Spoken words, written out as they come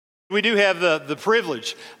We do have the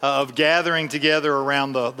privilege of gathering together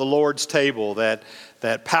around the Lord's table, that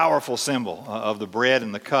powerful symbol of the bread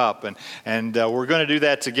and the cup. And we're going to do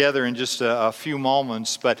that together in just a few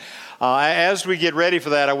moments. But as we get ready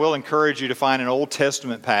for that, I will encourage you to find an Old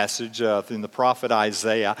Testament passage in the prophet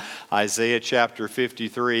Isaiah chapter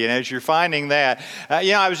 53. And as you're finding that,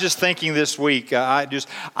 I was just thinking this week, I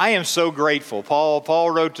am so grateful.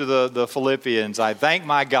 Paul wrote to the Philippians, I thank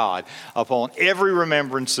my God upon every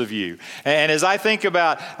remembrance of you. And as I think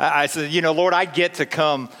about, I said, Lord, I get to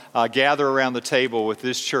come gather around the table with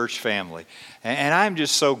this church family. And I'm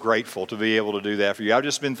just so grateful to be able to do that for you. I've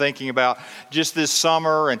just been thinking about just this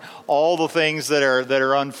summer and all the things that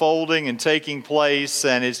are unfolding and taking place,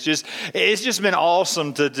 and it's just been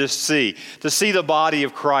awesome to just see the body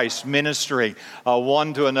of Christ ministering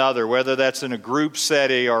one to another, whether that's in a group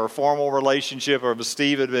setting or a formal relationship or a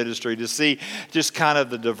Stephen ministry, to see just kind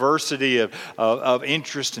of the diversity of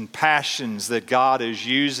interest and passions that God is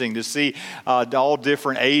using, to see all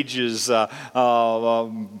different ages,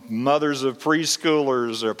 mothers of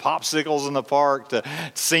preschoolers or popsicles in the park to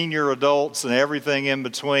senior adults and everything in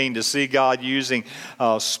between, to see God using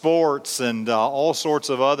sports and all sorts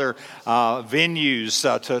of other venues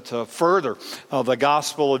to further the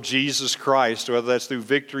gospel of Jesus Christ, whether that's through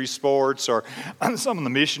Victory Sports or some of the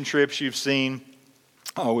mission trips you've seen.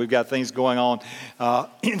 We've got things going on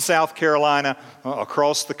in South Carolina,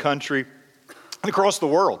 across the country, across the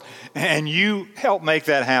world. And you help make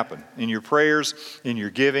that happen in your prayers, in your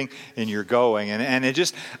giving, in your going. And I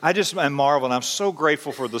just am marveling. I'm so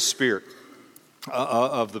grateful for the spirit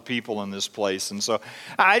of the people in this place. And so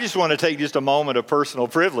I just want to take just a moment of personal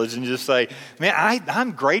privilege and just say, man,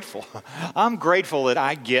 I'm grateful. I'm grateful that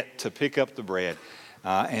I get to pick up the bread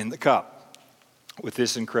and the cup with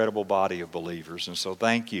this incredible body of believers. And so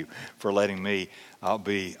thank you for letting me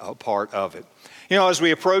be a part of it. As we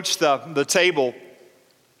approach the table,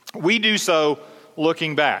 we do so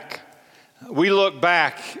looking back. We look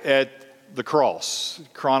back at the cross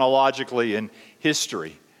chronologically in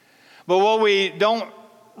history. But what we don't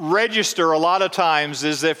register a lot of times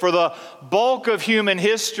is that for the bulk of human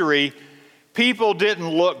history, people didn't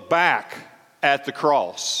look back at the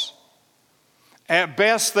cross. At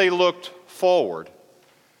best, they looked forward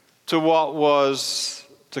to what was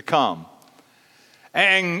to come.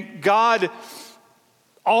 And God,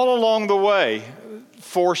 all along the way,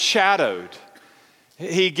 foreshadowed.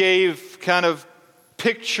 He gave kind of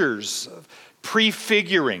pictures,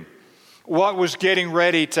 prefiguring what was getting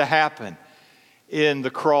ready to happen in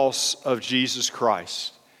the cross of Jesus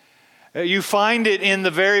Christ. You find it in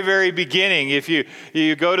the very, very beginning. If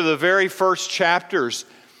you go to the very first chapters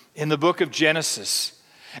in the book of Genesis,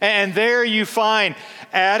 and there you find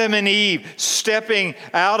Adam and Eve stepping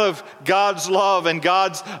out of God's love and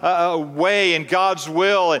God's way and God's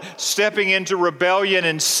will, and stepping into rebellion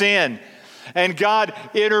and sin. And God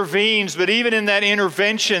intervenes, but even in that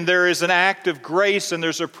intervention, there is an act of grace, and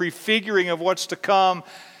there's a prefiguring of what's to come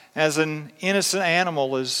as an innocent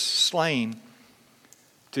animal is slain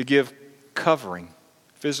to give covering,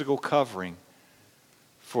 physical covering,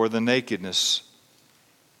 for the nakedness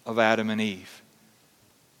of Adam and Eve.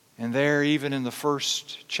 And there, even in the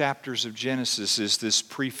first chapters of Genesis, is this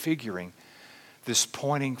prefiguring, this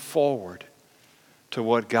pointing forward to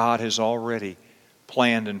what God has already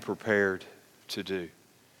planned and prepared to do.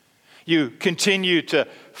 You continue to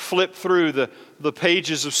flip through the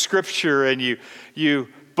pages of Scripture, and you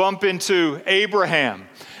bump into Abraham.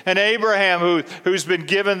 And Abraham, who's been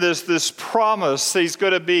given this promise, he's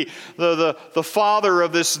going to be the father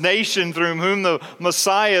of this nation through whom the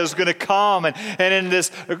Messiah is going to come. And in this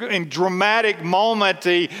dramatic moment,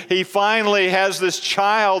 he finally has this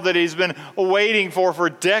child that he's been waiting for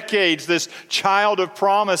decades, this child of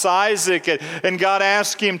promise, Isaac. And God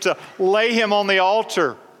asked him to lay him on the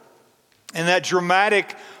altar. In that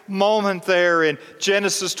dramatic moment there in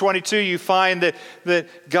Genesis 22, you find that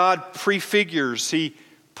God prefigures, He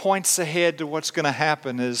points ahead to what's going to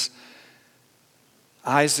happen as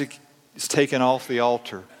Isaac is taken off the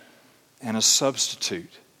altar and a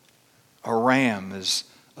substitute, a ram,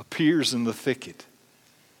 appears in the thicket,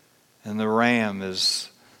 and the ram is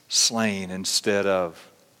slain instead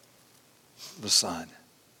of the son,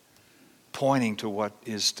 pointing to what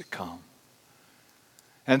is to come.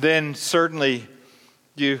 And then certainly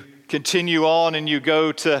you continue on and you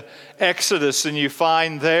go to Exodus, and you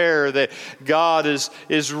find there that God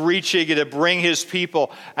is reaching to bring His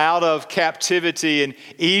people out of captivity in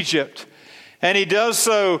Egypt. And He does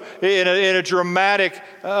so in a dramatic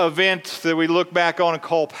event that we look back on and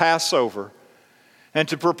call Passover. And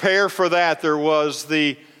to prepare for that, there was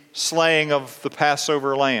the slaying of the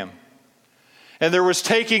Passover lamb. And there was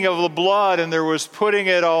taking of the blood, and there was putting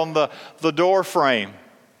it on the door frame.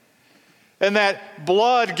 And that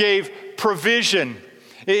blood gave provision.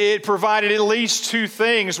 It provided at least two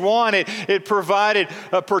things. One, it provided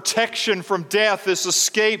a protection from death, this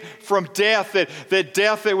escape from death, that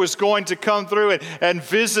death that was going to come through and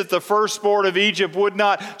visit the firstborn of Egypt would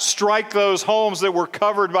not strike those homes that were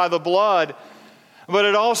covered by the blood. But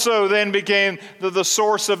it also then became the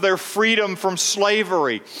source of their freedom from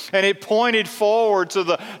slavery. And it pointed forward to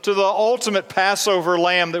the ultimate Passover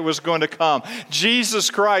lamb that was going to come. Jesus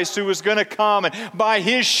Christ, who was going to come, and by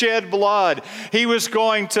His shed blood, He was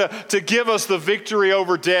going to give us the victory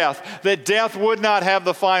over death. That death would not have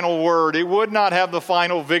the final word. It would not have the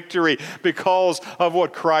final victory because of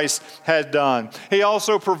what Christ had done. He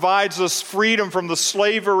also provides us freedom from the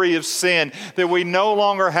slavery of sin, that we no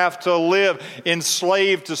longer have to live enslaved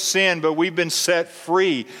to sin, but we've been set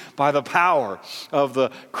free by the power of the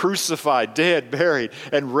crucified, dead, buried,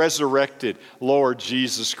 and resurrected Lord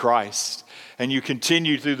Jesus Christ. And you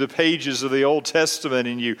continue through the pages of the Old Testament,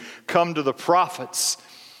 and you come to the prophets,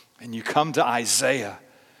 and you come to Isaiah,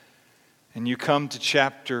 and you come to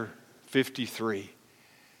chapter 53.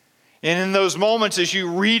 And in those moments, as you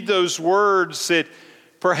read those words, it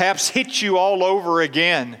perhaps hits you all over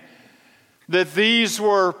again that these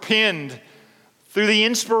were penned through the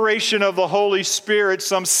inspiration of the Holy Spirit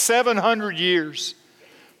some 700 years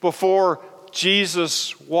before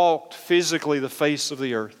Jesus walked physically the face of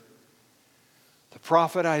the earth. The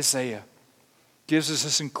prophet Isaiah gives us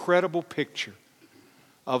this incredible picture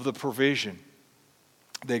of the provision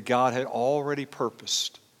that God had already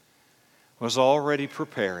purposed, was already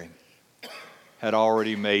preparing, had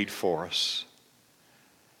already made for us.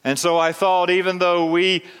 And so I thought, even though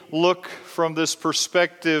we look from this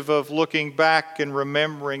perspective of looking back and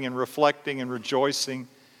remembering and reflecting and rejoicing,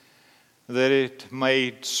 that it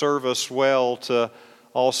may serve us well to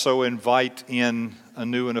also invite in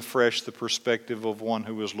anew and afresh the perspective of one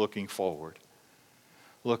who is looking forward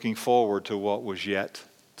to what was yet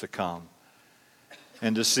to come,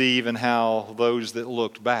 and to see even how those that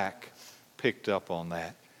looked back picked up on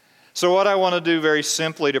that. So what I want to do very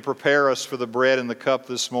simply to prepare us for the bread and the cup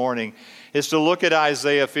this morning is to look at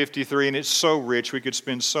Isaiah 53, and it's so rich, we could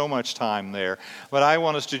spend so much time there. But I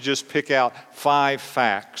want us to just pick out 5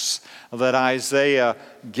 facts that Isaiah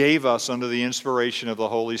gave us under the inspiration of the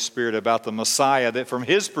Holy Spirit about the Messiah that from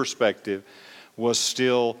his perspective was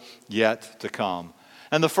still yet to come.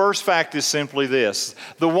 And the first fact is simply this: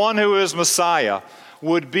 the one who is Messiah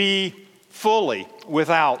would be fully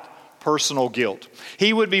without personal guilt.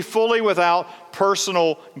 He would be fully without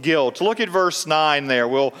personal guilt. Look at verse 9 there.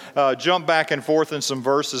 We'll jump back and forth in some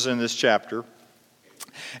verses in this chapter.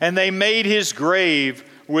 And they made his grave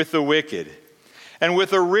with the wicked, and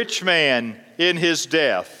with a rich man in his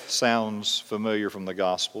death. Sounds familiar from the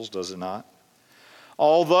Gospels, does it not?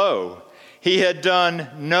 Although he had done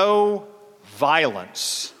no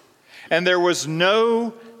violence, and there was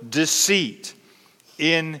no deceit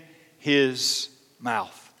in his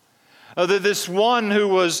mouth. This one who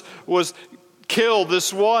was killed,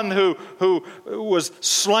 this one who was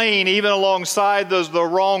slain even alongside the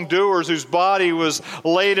wrongdoers whose body was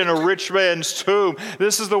laid in a rich man's tomb.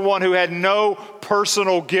 This is the one who had no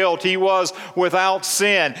personal guilt. He was without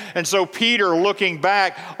sin. And so Peter, looking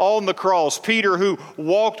back on the cross, Peter who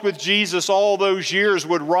walked with Jesus all those years,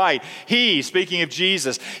 would write, he, speaking of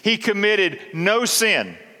Jesus, he committed no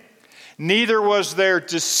sin. Neither was there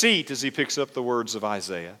deceit, as he picks up the words of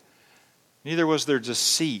Isaiah. Neither was there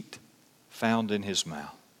deceit found in his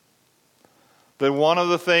mouth. But one of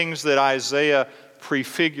the things that Isaiah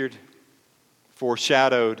prefigured,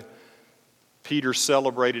 foreshadowed, Peter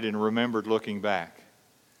celebrated and remembered looking back,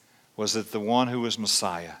 was that the one who was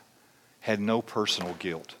Messiah had no personal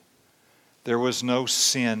guilt. There was no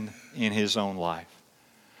sin in his own life.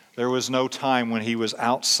 There was no time when he was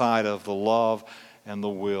outside of the love and the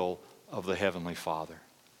will of the Heavenly Father.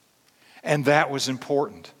 And that was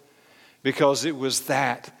important, because it was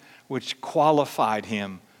that which qualified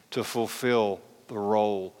him to fulfill the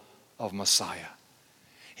role of Messiah.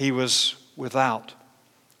 He was without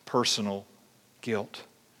personal guilt.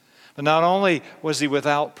 But not only was he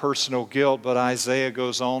without personal guilt, but Isaiah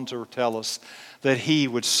goes on to tell us that he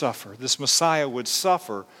would suffer. This Messiah would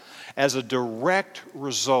suffer as a direct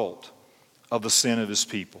result of the sin of his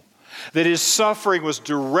people. That his suffering was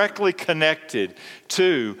directly connected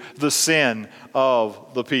to the sin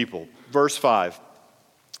of the people. Verse 5,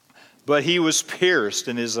 but he was pierced,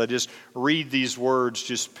 and as I just read these words,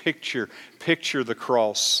 just picture the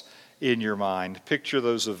cross in your mind. Picture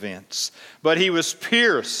those events. But he was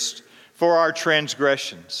pierced for our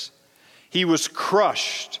transgressions. He was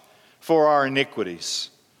crushed for our iniquities.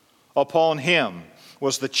 Upon him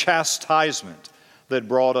was the chastisement that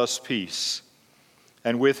brought us peace.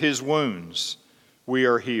 And with his wounds we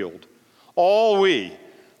are healed. All we,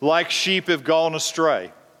 like sheep, have gone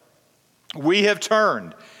astray. We have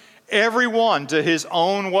turned every one to his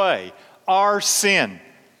own way, our sin.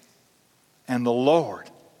 And the Lord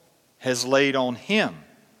has laid on him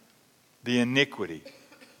the iniquity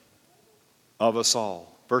of us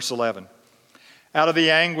all. Verse 11. Out of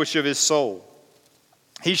the anguish of his soul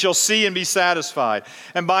he shall see and be satisfied.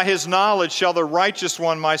 And by his knowledge shall the righteous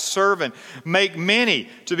one, my servant, make many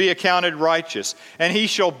to be accounted righteous. And he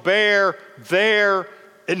shall bear their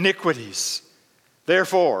iniquities.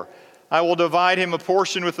 Therefore, I will divide him a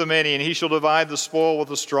portion with the many, and he shall divide the spoil with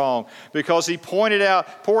the strong. Because he poured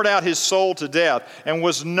out his soul to death, and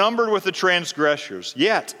was numbered with the transgressors.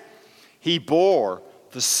 Yet he bore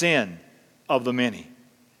the sin of the many,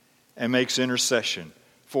 and makes intercession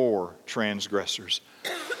for transgressors.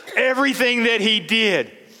 Everything that he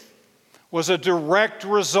did was a direct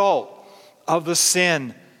result of the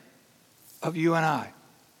sin of you and I.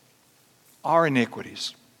 Our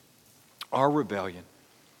iniquities, our rebellion,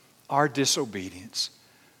 our disobedience,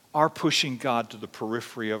 our pushing God to the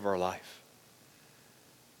periphery of our life.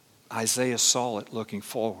 Isaiah saw it looking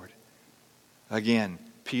forward. Again,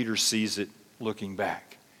 Peter sees it looking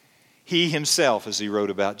back. He himself, as he wrote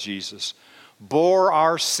about Jesus, bore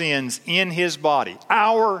our sins in his body,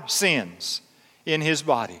 our sins in his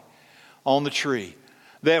body on the tree,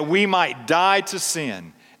 that we might die to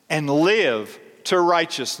sin and live to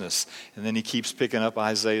righteousness. And then he keeps picking up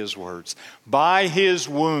Isaiah's words. By his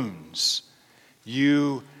wounds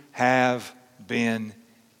you have been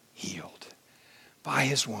healed. By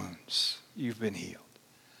his wounds you've been healed.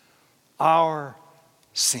 Our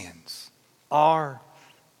sins, our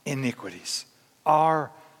iniquities,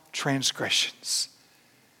 our transgressions.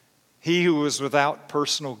 He who was without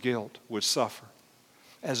personal guilt would suffer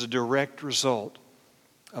as a direct result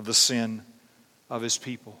of the sin of his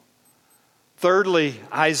people. Thirdly,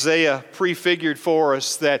 Isaiah prefigured for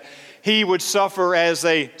us that he would suffer as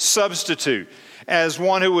a substitute, as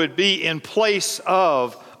one who would be in place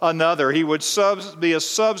of another. He would be a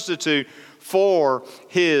substitute for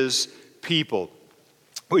his people.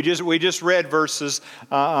 We just read verses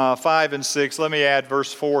 5 and 6. Let me add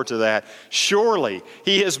verse 4 to that. Surely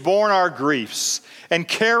he has borne our griefs and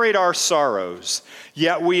carried our sorrows,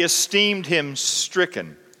 yet we esteemed him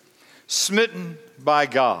stricken, smitten by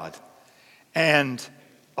God, and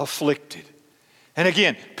afflicted. And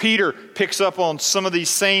again, Peter picks up on some of these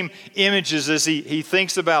same images as he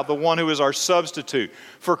thinks about the one who is our substitute.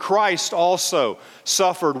 For Christ also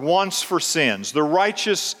suffered once for sins, the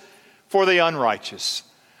righteous for the unrighteous,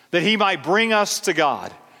 that he might bring us to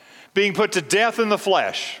God, being put to death in the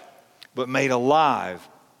flesh, but made alive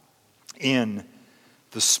in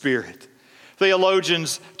the Spirit.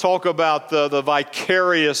 Theologians talk about the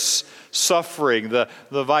vicarious suffering, the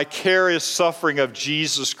vicarious suffering of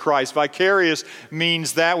Jesus Christ. Vicarious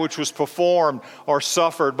means that which was performed or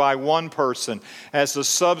suffered by one person as a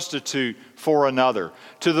substitute for another,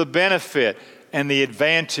 to the benefit and the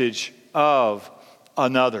advantage of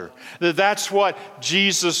another. That's what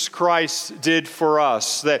Jesus Christ did for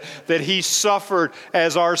us, that he suffered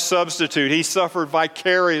as our substitute. He suffered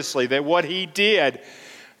vicariously, that what he did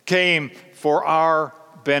came for our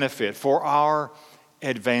benefit, for our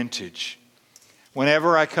advantage.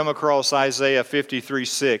 Whenever I come across Isaiah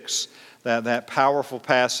 53:6, that powerful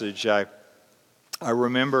passage, I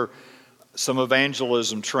remember some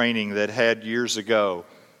evangelism training that I had years ago.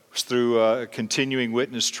 It was through continuing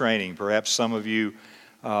witness training. Perhaps some of you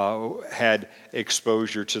had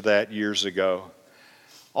exposure to that years ago.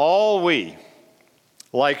 All we,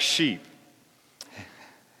 like sheep,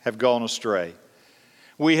 have gone astray.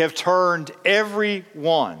 We have turned every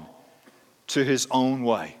one to his own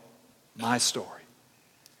way. My story.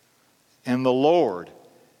 And the Lord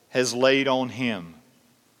has laid on him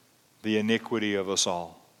the iniquity of us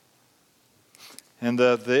all. And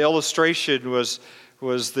the illustration was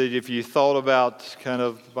that if you thought about kind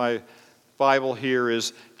of my Bible here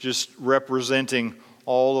is just representing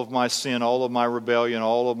all of my sin, all of my rebellion,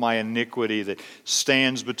 all of my iniquity that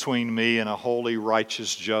stands between me and a holy,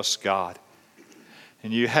 righteous, just God.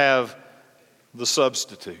 And you have the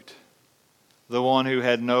substitute, the one who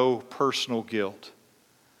had no personal guilt.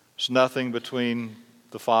 There's nothing between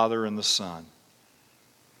the Father and the Son.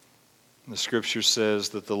 The Scripture says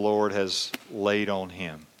that the Lord has laid on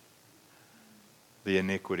him the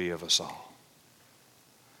iniquity of us all.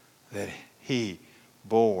 That he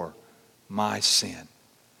bore my sin.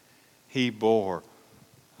 He bore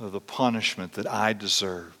the punishment that I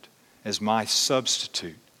deserved as my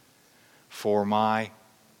substitute for my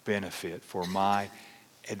benefit, for my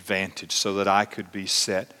advantage, so that I could be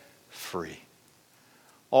set free.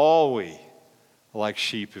 All we, like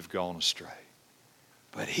sheep, have gone astray.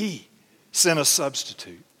 But He sent a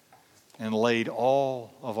substitute and laid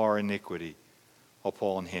all of our iniquity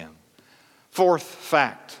upon Him. Fourth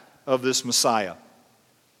fact of this Messiah: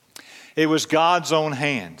 it was God's own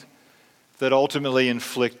hand that ultimately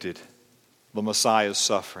inflicted the Messiah's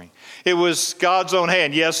suffering. It was God's own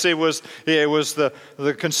hand. Yes, it was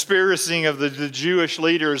the conspiracy of the Jewish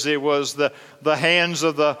leaders. It was the hands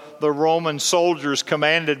of the Roman soldiers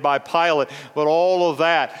commanded by Pilate. But all of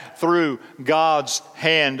that through God's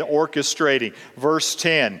hand orchestrating. Verse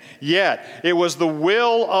 10, yet it was the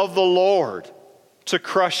will of the Lord to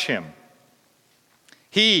crush Him.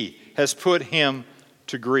 He has put Him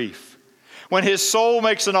to grief. When his soul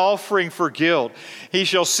makes an offering for guilt, he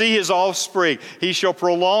shall see his offspring. He shall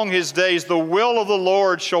prolong his days. The will of the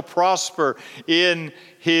Lord shall prosper in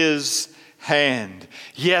his hand.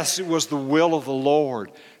 Yes, it was the will of the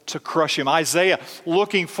Lord to crush Him. Isaiah,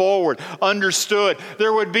 looking forward, understood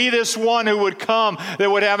there would be this one who would come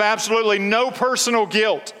that would have absolutely no personal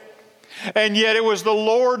guilt. And yet it was the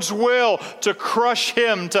Lord's will to crush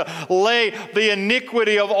Him, to lay the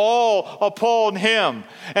iniquity of all upon Him.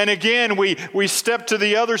 And again, we step to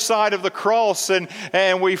the other side of the cross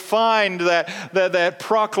and we find that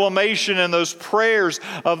proclamation and those prayers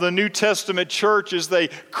of the New Testament church as they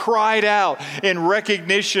cried out in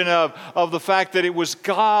recognition of the fact that it was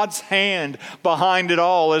God's hand behind it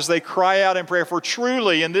all, as they cry out in prayer. For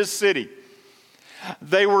truly in this city,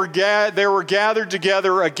 they were gathered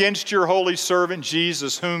together against your holy servant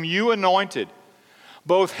Jesus, whom you anointed,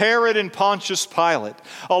 both Herod and Pontius Pilate,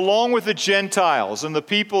 along with the Gentiles and the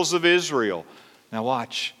peoples of Israel. Now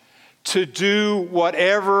watch. To do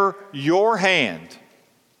whatever your hand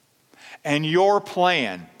and your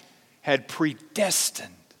plan had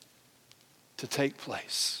predestined to take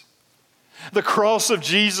place. The cross of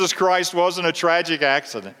Jesus Christ wasn't a tragic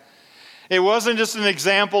accident. It wasn't just an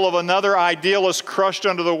example of another idealist crushed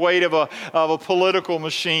under the weight of a political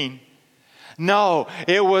machine. No,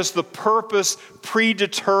 it was the purpose,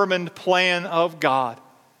 predetermined plan of God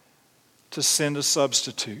to send a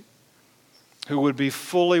substitute who would be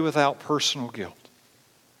fully without personal guilt,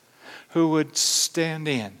 who would stand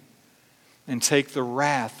in and take the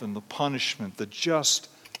wrath and the punishment, the just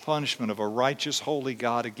punishment of a righteous, holy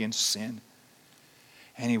God against sin.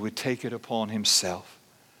 And He would take it upon Himself.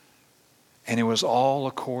 And it was all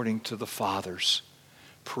according to the Father's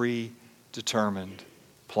predetermined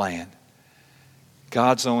plan.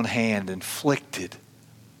 God's own hand inflicted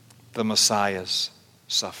the Messiah's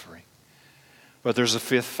suffering. But there's a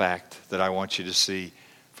fifth fact that I want you to see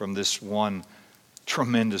from this one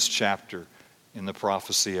tremendous chapter in the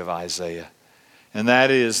prophecy of Isaiah. And that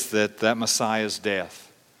is that Messiah's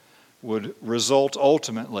death would result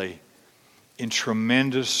ultimately in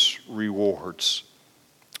tremendous rewards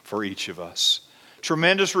for each of us.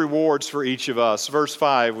 Tremendous rewards for each of us. Verse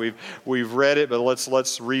 5, we've read it, but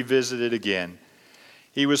let's revisit it again.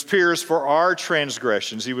 He was pierced for our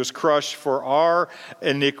transgressions. He was crushed for our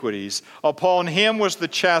iniquities. Upon Him was the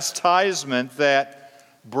chastisement that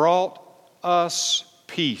brought us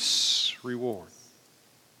peace, reward.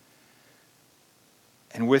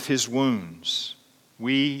 And with His wounds,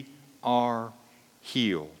 we are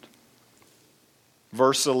healed.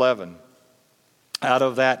 Verse 11. Out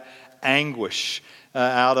of that anguish,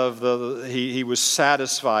 he was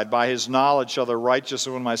satisfied. By His knowledge shall the righteous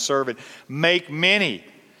one, my servant, make many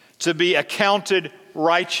to be accounted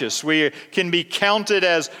righteous. We can be counted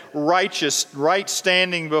as righteous, right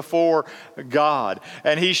standing before God.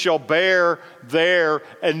 And He shall bear their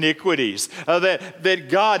iniquities. That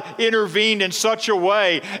God intervened in such a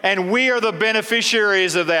way, and we are the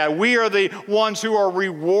beneficiaries of that. We are the ones who are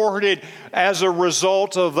rewarded as a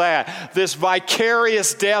result of that. This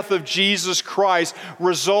vicarious death of Jesus Christ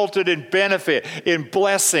resulted in benefit, in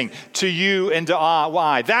blessing to you and to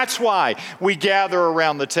I. That's why we gather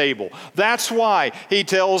around the table. That's why He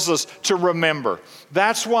tells us to remember.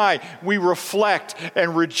 That's why we reflect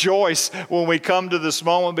and rejoice when we come to this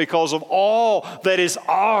moment, because of all that is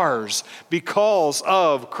ours because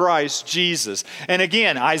of Christ Jesus. And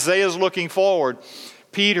again, Isaiah's looking forward.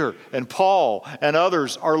 Peter and Paul and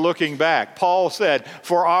others are looking back. Paul said,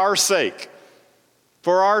 for our sake,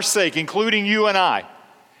 including you and I,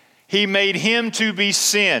 He made Him to be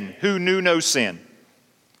sin who knew no sin,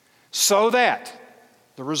 so that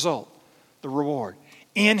the result, the reward,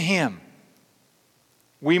 in Him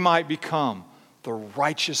we might become the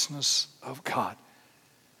righteousness of God.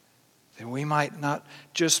 That we might not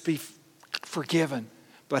just be forgiven,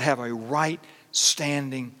 but have a right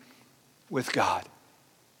standing with God.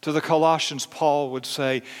 To the Colossians, Paul would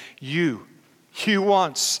say, you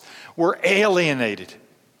once were alienated,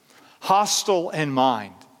 hostile in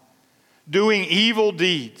mind, doing evil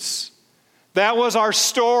deeds. That was our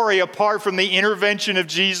story apart from the intervention of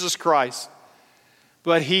Jesus Christ.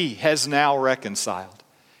 But He has now reconciled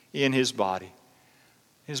in His body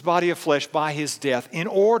of flesh by His death, in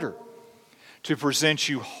order to present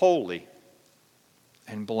you holy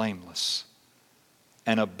and blameless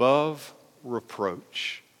and above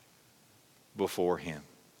reproach before Him.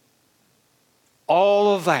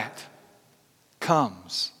 All of that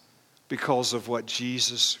comes because of what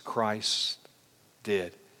Jesus Christ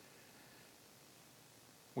did.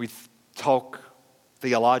 We talk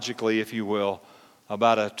theologically, if you will,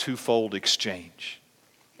 about a twofold exchange.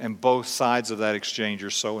 And both sides of that exchange are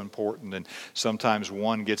so important, and sometimes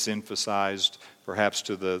one gets emphasized perhaps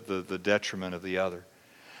to the detriment of the other.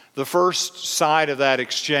 The first side of that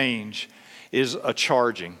exchange is a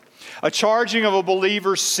charging of a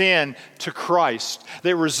believer's sin to Christ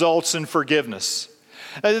that results in forgiveness.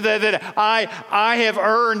 That I have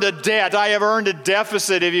earned a debt. I have earned a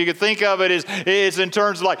deficit. If you could think of it as in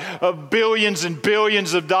terms of like billions and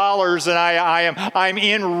billions of dollars, and I'm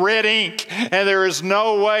in red ink, and there is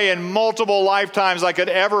no way in multiple lifetimes I could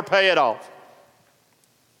ever pay it off.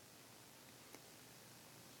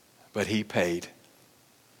 But He paid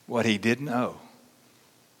what He didn't owe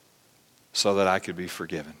so that I could be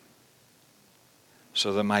forgiven,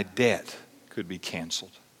 so that my debt could be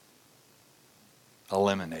canceled,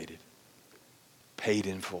 eliminated, paid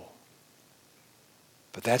in full.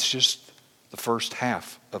 But that's just the first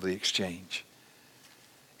half of the exchange.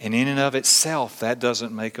 And in and of itself, that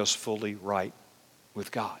doesn't make us fully right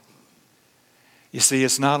with God. You see,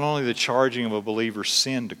 it's not only the charging of a believer's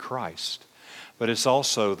sin to Christ, but it's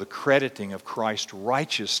also the crediting of Christ's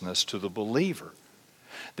righteousness to the believer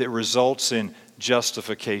that results in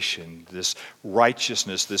justification, this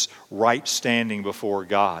righteousness, this right standing before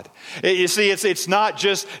God. You see, it's not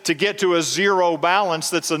just to get to a zero balance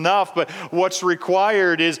that's enough, but what's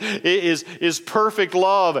required is perfect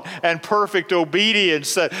love and perfect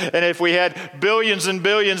obedience. And if we had billions and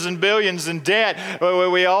billions and billions in debt,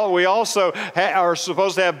 we also are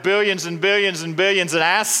supposed to have billions and billions and billions in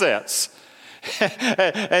assets.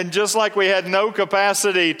 And just like we had no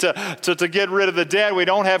capacity to get rid of the debt, we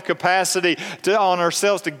don't have capacity on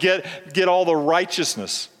ourselves to get all the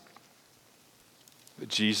righteousness. But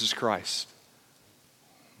Jesus Christ,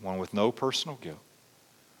 one with no personal guilt,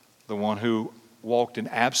 the one who walked in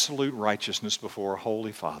absolute righteousness before a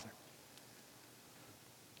holy Father,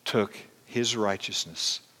 took His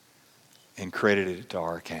righteousness and credited it to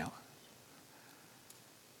our account.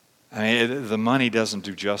 I mean, the money doesn't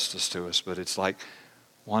do justice to us, but it's like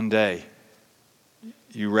one day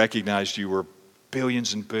you recognized you were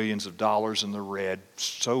billions and billions of dollars in the red,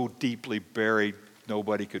 so deeply buried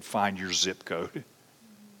nobody could find your zip code.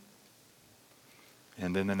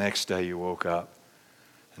 And then the next day you woke up,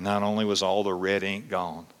 and not only was all the red ink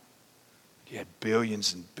gone, you had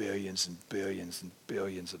billions and billions and billions and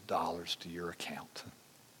billions of dollars to your account.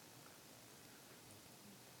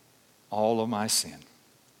 All of my sin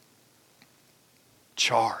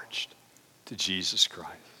charged to Jesus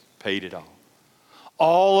Christ, paid it all.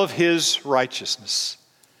 All of His righteousness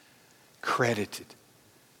credited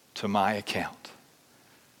to my account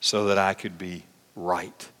so that I could be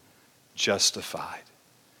right, justified,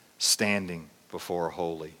 standing before a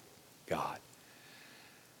holy God.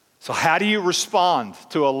 So how do you respond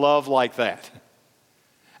to a love like that?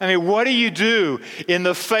 I mean, what do you do in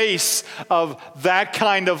the face of that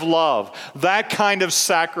kind of love, that kind of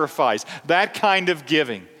sacrifice, that kind of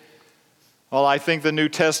giving? Well, I think the New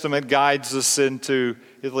Testament guides us into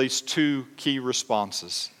at least two key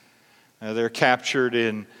responses. They're captured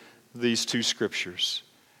in these two scriptures.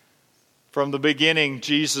 From the beginning,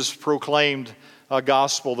 Jesus proclaimed a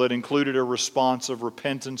gospel that included a response of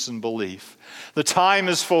repentance and belief. The time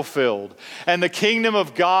is fulfilled, and the kingdom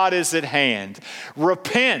of God is at hand.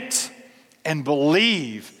 Repent and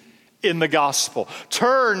believe in the gospel.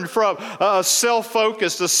 Turn from a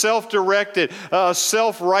self-focused, a self-directed, a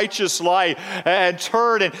self-righteous life, and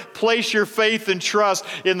turn and place your faith and trust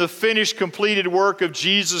in the finished, completed work of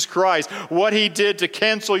Jesus Christ. What He did to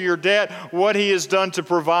cancel your debt, what He has done to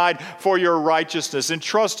provide for your righteousness. And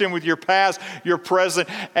trust Him with your past, your present,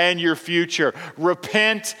 and your future.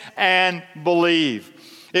 Repent and believe.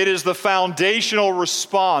 It is the foundational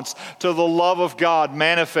response to the love of God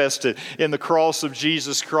manifested in the cross of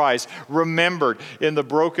Jesus Christ, remembered in the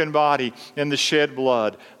broken body and the shed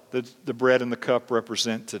blood that the bread and the cup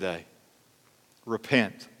represent today.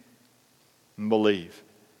 Repent and believe.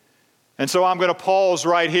 And so I'm going to pause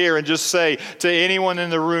right here and just say to anyone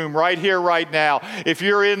in the room, right here, right now, if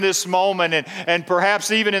you're in this moment and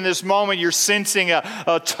perhaps even in this moment you're sensing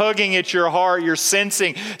a tugging at your heart, you're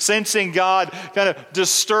sensing God kind of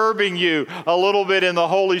disturbing you a little bit in the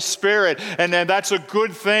Holy Spirit, and then that's a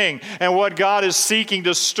good thing. And what God is seeking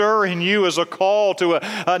to stir in you is a call to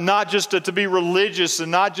not just to be religious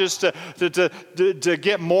and not just to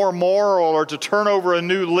get more moral or to turn over a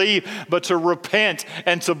new leaf, but to repent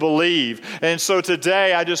and to believe. And so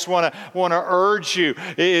today I just want to urge you,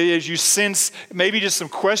 as you sense maybe just some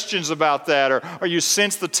questions about that, or you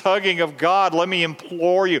sense the tugging of God, let me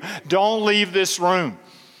implore you, don't leave this room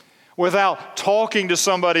without talking to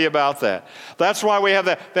somebody about that. That's why we have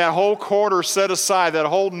that whole quarter set aside, that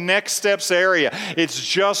whole next steps area. It's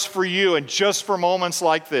just for you and just for moments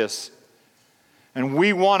like this. And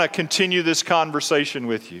we want to continue this conversation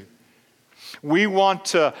with you. We want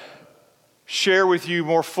to share with you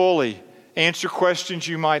more fully, answer questions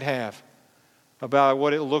you might have about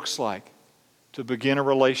what it looks like to begin a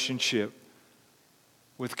relationship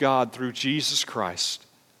with God through Jesus Christ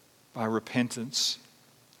by repentance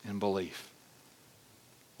and belief.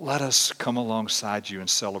 Let us come alongside you and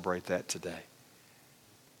celebrate that today.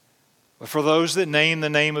 But for those that name the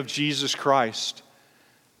name of Jesus Christ,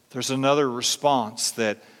 there's another response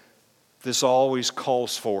that this always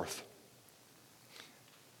calls forth.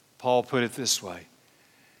 Paul put it this way,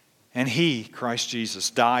 and He, Christ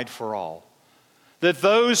Jesus, died for all, that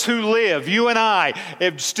those who live, you and I,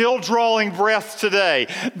 if still drawing breath today,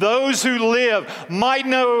 those who live might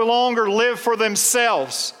no longer live for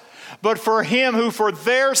themselves, but for Him who for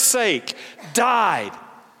their sake died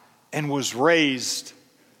and was raised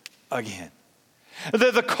again.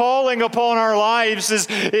 That the calling upon our lives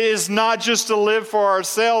is not just to live for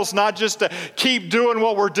ourselves, not just to keep doing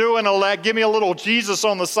what we're doing, give me a little Jesus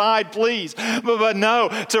on the side, please. But no,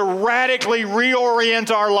 to radically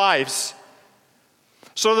reorient our lives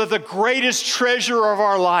so that the greatest treasure of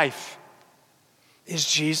our life is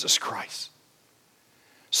Jesus Christ.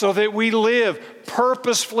 So that we live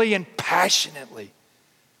purposefully and passionately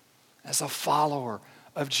as a follower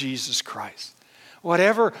of Jesus Christ.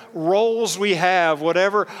 Whatever roles we have,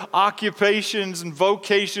 whatever occupations and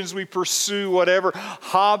vocations we pursue, whatever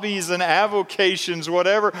hobbies and avocations,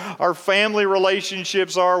 whatever our family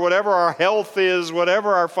relationships are, whatever our health is,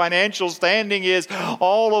 whatever our financial standing is,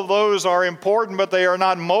 all of those are important, but they are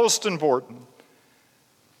not most important.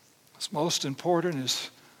 What's most important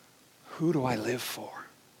is, who do I live for?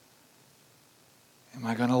 Am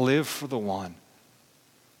I going to live for the one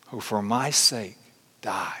who for my sake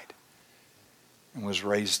died and was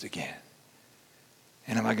raised again?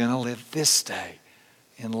 And am I going to live this day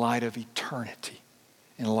in light of eternity,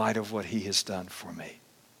 in light of what He has done for me?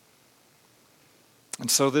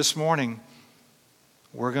 And so this morning,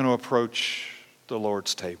 we're going to approach the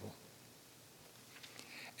Lord's table.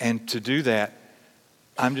 And to do that,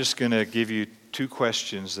 I'm just going to give you two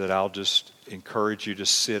questions that I'll just encourage you to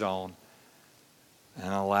sit on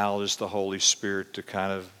and allow just the Holy Spirit to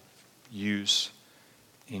kind of use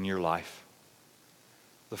in your life.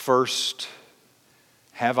 The first,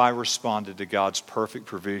 have I responded to God's perfect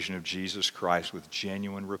provision of Jesus Christ with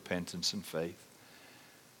genuine repentance and faith?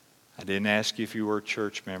 I didn't ask you if you were a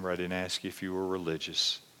church member. I didn't ask you if you were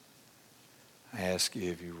religious. I asked you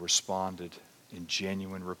if you responded in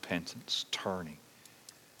genuine repentance, turning,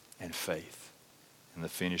 and faith in the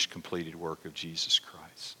finished, completed work of Jesus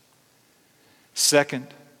Christ. Second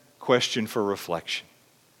question for reflection.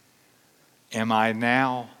 Am I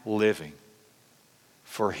now living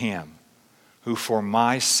for Him who for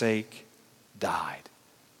my sake died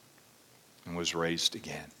and was raised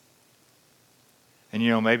again?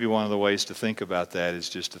 And maybe one of the ways to think about that is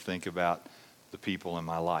just to think about the people in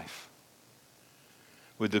my life.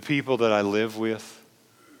 Would the people that I live with,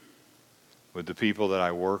 would the people that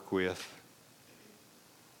I work with,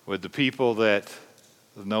 would the people that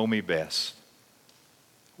know me best,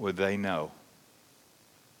 would they know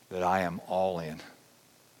that I am all in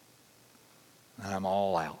and I'm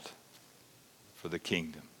all out for the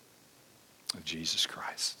kingdom of Jesus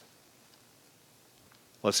Christ?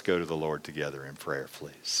 Let's go to the Lord together in prayer,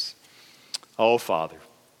 please. Oh, Father,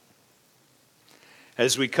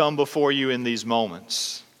 as we come before you in these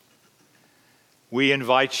moments, we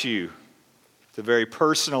invite you to very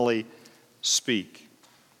personally speak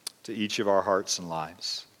to each of our hearts and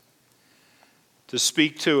lives. To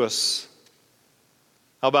speak to us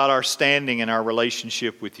about our standing and our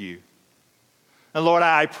relationship with you. And Lord,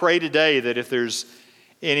 I pray today that if there's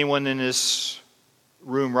anyone in this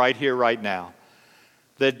room right here, right now,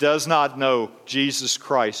 that does not know Jesus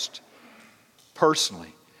Christ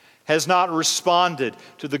personally, has not responded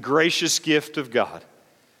to the gracious gift of God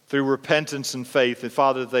through repentance and faith, and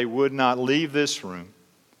Father, they would not leave this room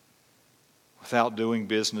without doing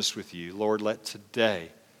business with you. Lord, let today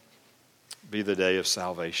be the day of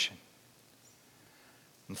salvation.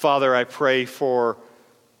 And Father, I pray for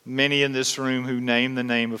many in this room who name the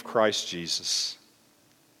name of Christ Jesus.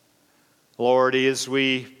 Lord, as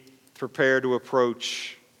we prepare to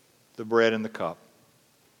approach the bread and the cup,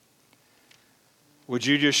 would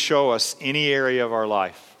you just show us any area of our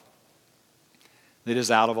life that is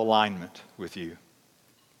out of alignment with you?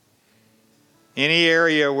 Any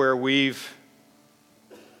area where we've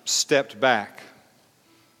stepped back,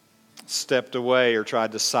 stepped away, or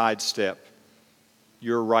tried to sidestep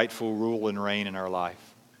your rightful rule and reign in our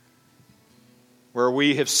life. Where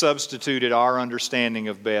we have substituted our understanding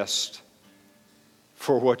of best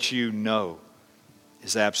for what you know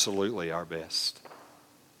is absolutely our best.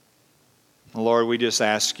 Lord, we just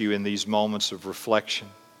ask you in these moments of reflection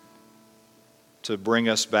to bring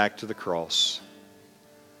us back to the cross,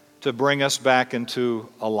 to bring us back into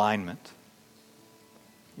alignment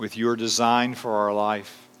with your design for our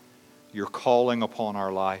life, your calling upon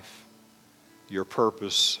our life, your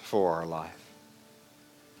purpose for our life.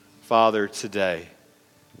 Father, today,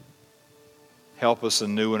 help us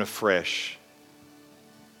anew and afresh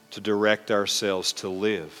to direct ourselves to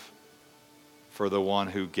live for the one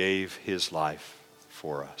who gave his life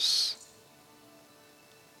for us.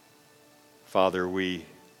 Father, we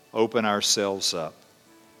open ourselves up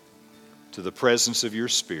to the presence of your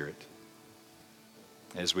Spirit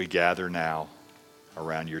as we gather now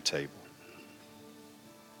around your table.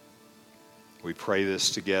 We pray this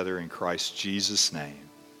together in Christ Jesus' name.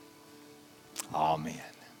 Amen.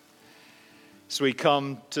 As we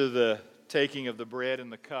come to the taking of the bread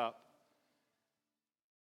and the cup,